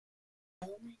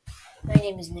My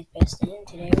name is Nick Best, and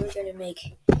today we're going to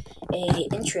make a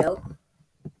intro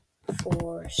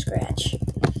for Scratch.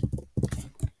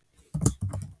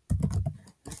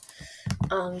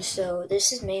 So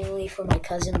this is mainly for my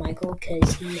cousin Michael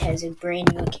because he has a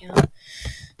brand new account.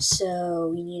 So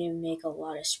we need to make a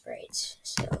lot of sprites.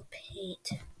 So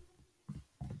paint.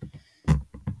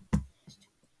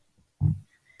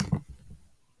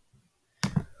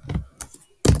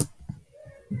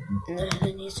 And then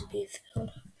it needs to be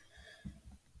filled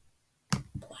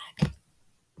black.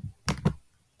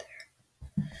 There.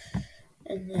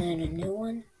 And then a new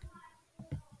one.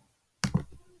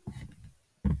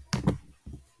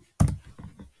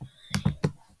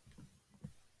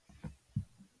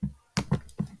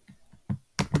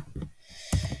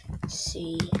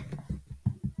 C.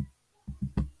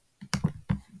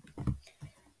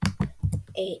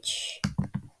 H.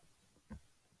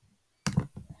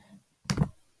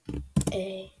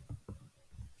 A.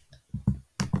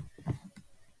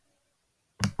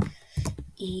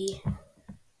 E.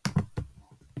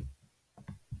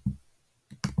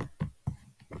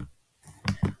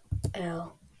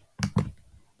 L.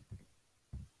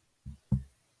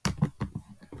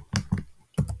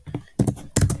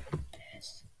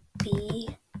 S. B.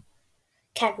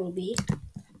 Capital B.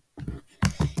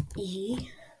 E.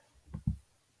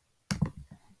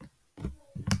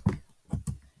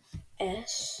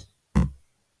 S.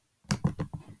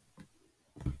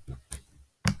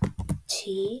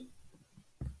 T.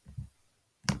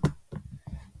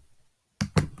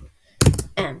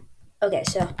 M. Okay,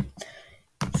 so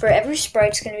for every sprite,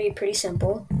 it's going to be pretty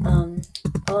simple.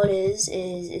 All it is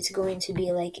it's going to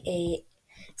be like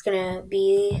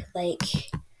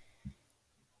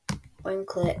when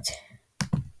clicked,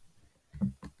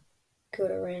 go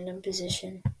to random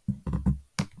position,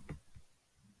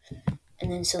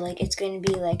 and then so it's going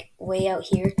to be like way out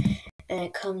here, and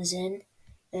it comes in,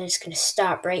 and it's going to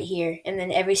stop right here, and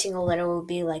then every single letter will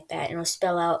be like that, and it'll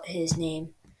spell out his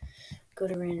name. Go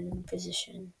to random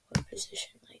position, what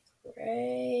position? Like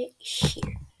right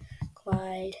here.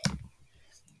 Glide.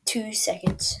 2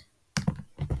 seconds.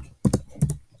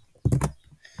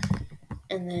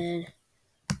 And then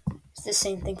it's the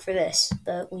same thing for this,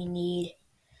 but we need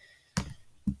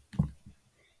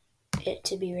it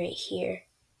to be right here.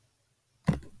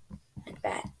 Like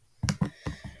that.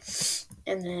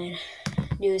 And then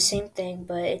do the same thing,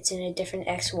 but it's in a different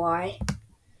XY.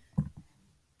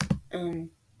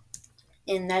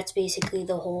 And that's basically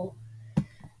the whole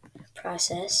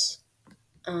process.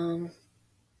 And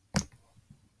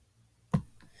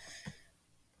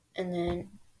then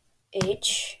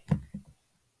H.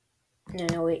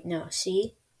 No,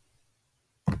 C.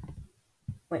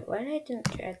 Wait, why didn't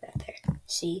I drag that there?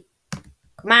 C.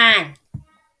 Come on!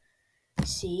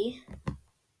 C.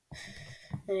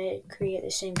 And I create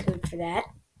the same code for that.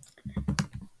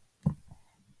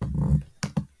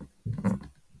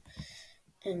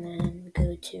 And then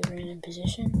go to random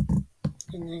position.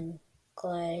 And then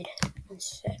glide and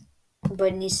set.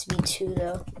 But it needs to be 2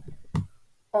 though.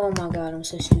 Oh my god, I'm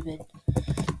so stupid.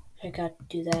 I got to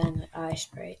do that on the eye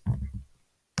sprite.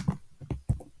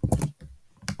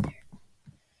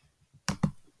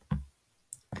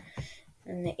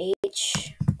 And the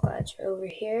H glides over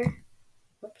here.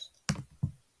 Whoops.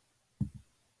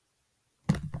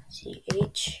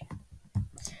 CH.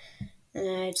 And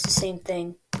it's the same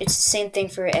thing. It's the same thing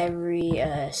for every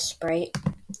sprite.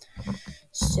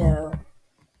 So,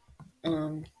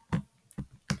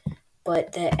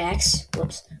 but the X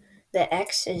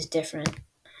is different.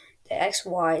 The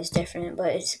XY is different,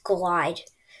 but it's glide.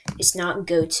 It's not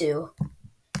go to.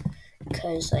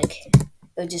 Because,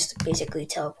 it'll just basically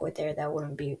teleport there. That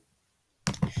wouldn't be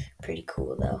pretty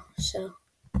cool, though. So,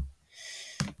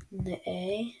 the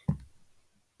A.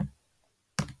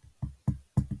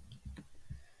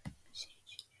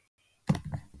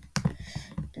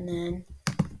 And then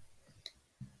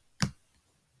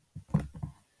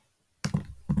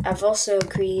I've also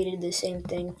created the same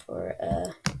thing for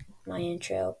my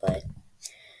intro, but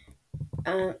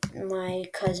my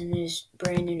cousin is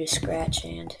brand new to Scratch,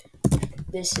 and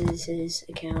this is his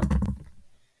account.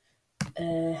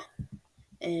 And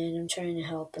I'm trying to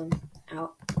help him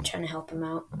out.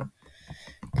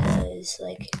 Because,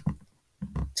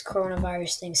 this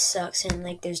coronavirus thing sucks,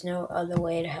 and, there's no other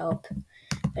way to help.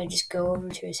 If I just go over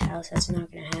to his house, that's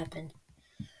not going to happen.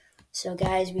 So,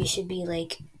 guys, we should be,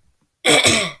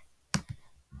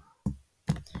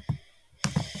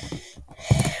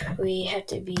 we have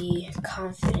to be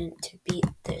confident to beat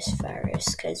this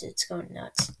virus, because it's going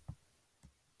nuts.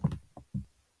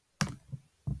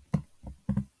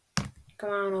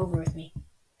 Come on over with me.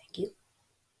 Thank you.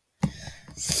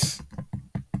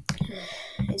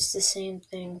 it's the same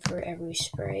thing for every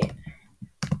sprite.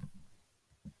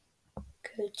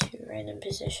 Go to random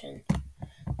position,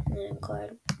 and then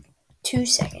glide 2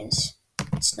 seconds.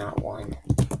 It's not 1.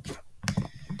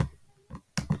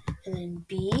 And then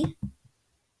B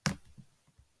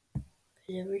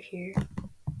is over here.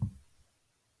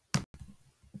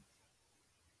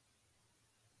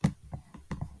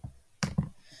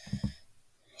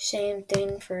 Same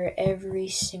thing for every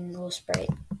single sprite.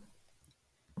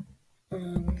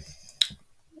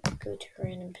 Go to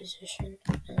random position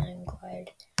and then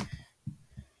glide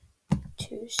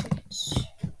 2 seconds.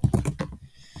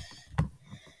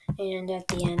 And at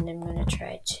the end, I'm going to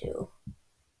try to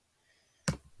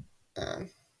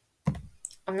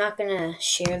I'm not going to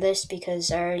share this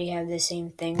because I already have the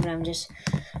same thing, but I'm just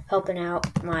helping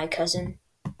out my cousin.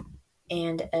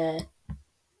 And,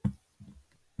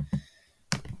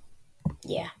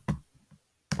 yeah.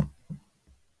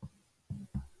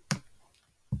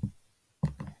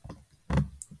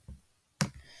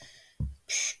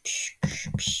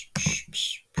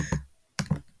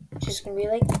 Just going to be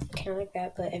like, kind of like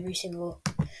that, but every single,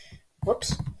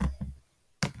 whoops.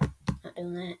 Not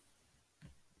doing that.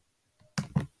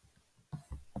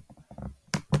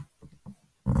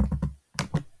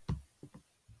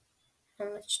 How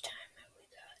much time have we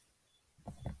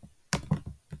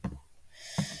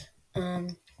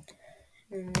got?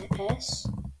 And the S.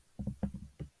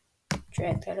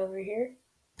 Drag that over here.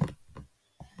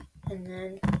 And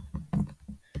then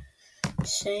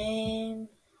same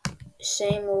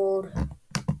old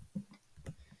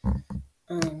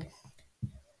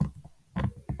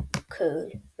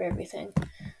code for everything.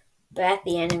 But at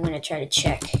the end, I'm going to try to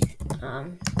check.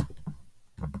 I'm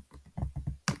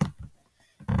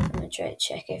going to try to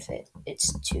check if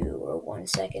it's 2 or 1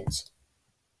 seconds.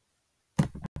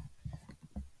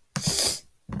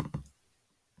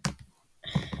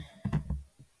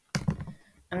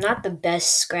 I'm not the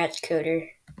best Scratch coder.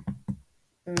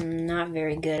 Not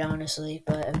very good, honestly,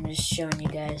 but I'm just showing you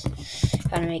guys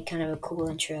how to make kind of a cool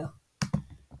intro.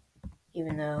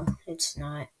 Even though it's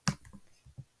not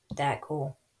that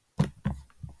cool.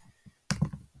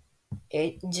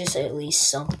 It just at least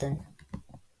something.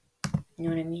 You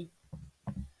know what I mean?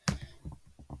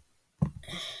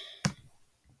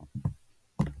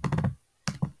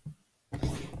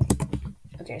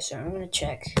 Okay, so I'm gonna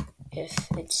check if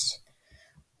it's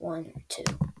 1 or 2.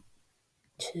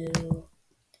 2,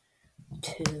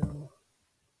 2,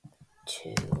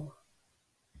 2,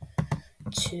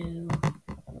 2,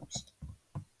 oops.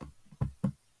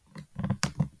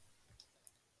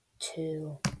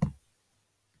 2,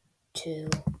 2,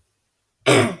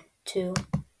 2,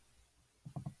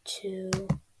 2,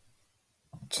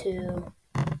 2,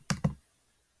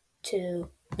 2.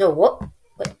 No, what?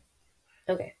 Wait.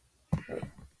 Okay. Wait.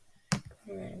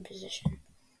 We're in position.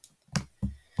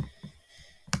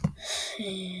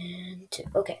 And 2.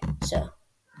 Okay, so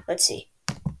let's see.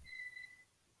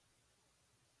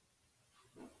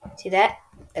 See that?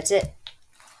 That's it.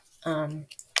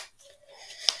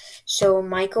 So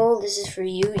Michael, this is for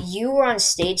you. You were on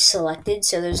stage selected,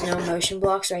 so there's no motion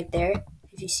blocks right there.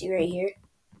 If you see right here.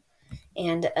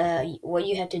 And what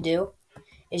you have to do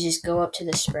is just go up to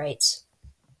the sprites.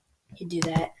 You do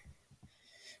that.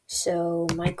 So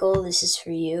Michael, this is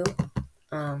for you.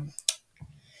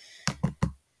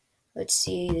 Let's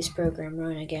see this program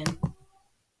run again.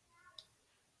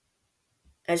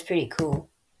 That's pretty cool.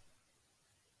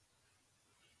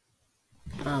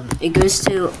 It goes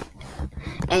to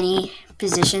any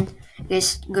position.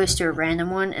 It goes to a random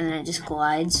one, and then it just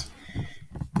glides.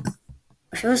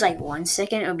 If it was like 1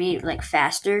 second, it would be like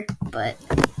faster, but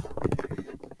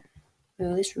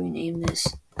let's rename this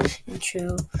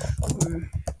intro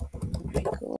for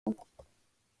Michael.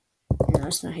 No,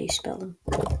 that's not how you spell them.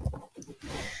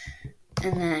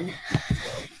 And then,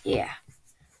 yeah.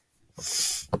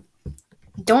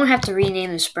 Don't have to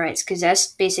rename the sprites, because that's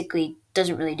basically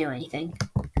doesn't really do anything.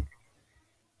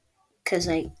 Because,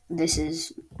 like, this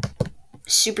is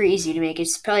super easy to make.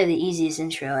 It's probably the easiest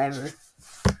intro ever.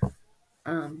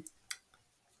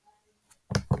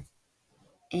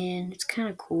 And it's kind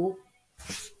of cool.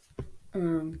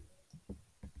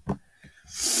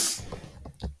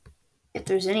 If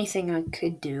there's anything I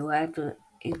could do,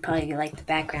 you'd probably like the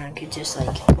background could just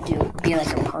like be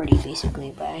like a party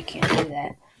basically, but I can't do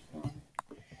that.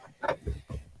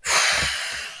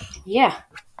 Yeah,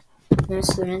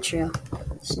 that's the intro.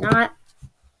 It's not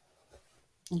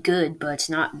good, but it's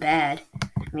not bad.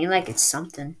 I mean, like, it's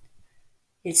something.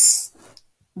 It's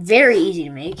very easy to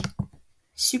make.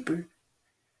 Super.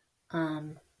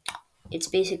 It's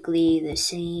basically the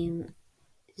same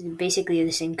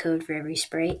code for every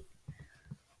sprite.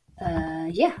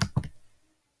 Yeah.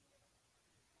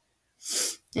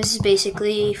 This is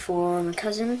basically for my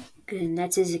cousin, and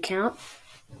that's his account.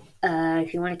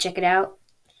 If you want to check it out,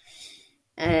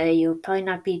 you'll probably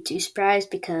not be too surprised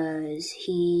because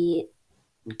he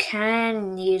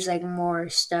can use like more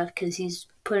stuff because he's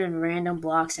putting random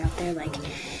blocks out there. Like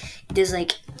he does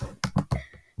like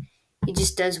he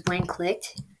just does when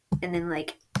clicked, and then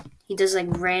like he does like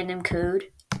random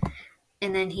code,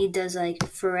 and then he does like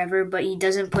forever, but he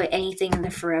doesn't put anything in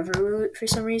the forever root for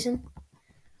some reason.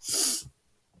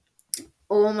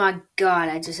 Oh my god,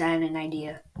 I just had an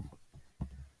idea.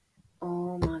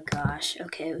 Oh my gosh.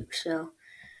 Okay, so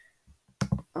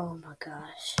oh my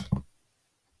gosh.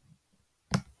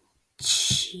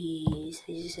 Jeez,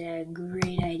 I just had a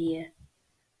great idea.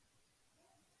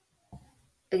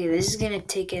 Okay, this is gonna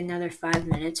take another 5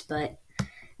 minutes, but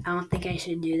I don't think I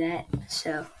should do that.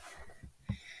 So,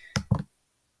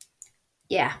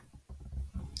 yeah,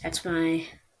 that's my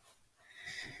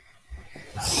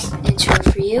intro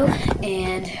for you.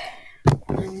 And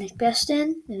I'm Nick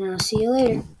Beston, and I'll see you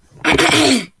later.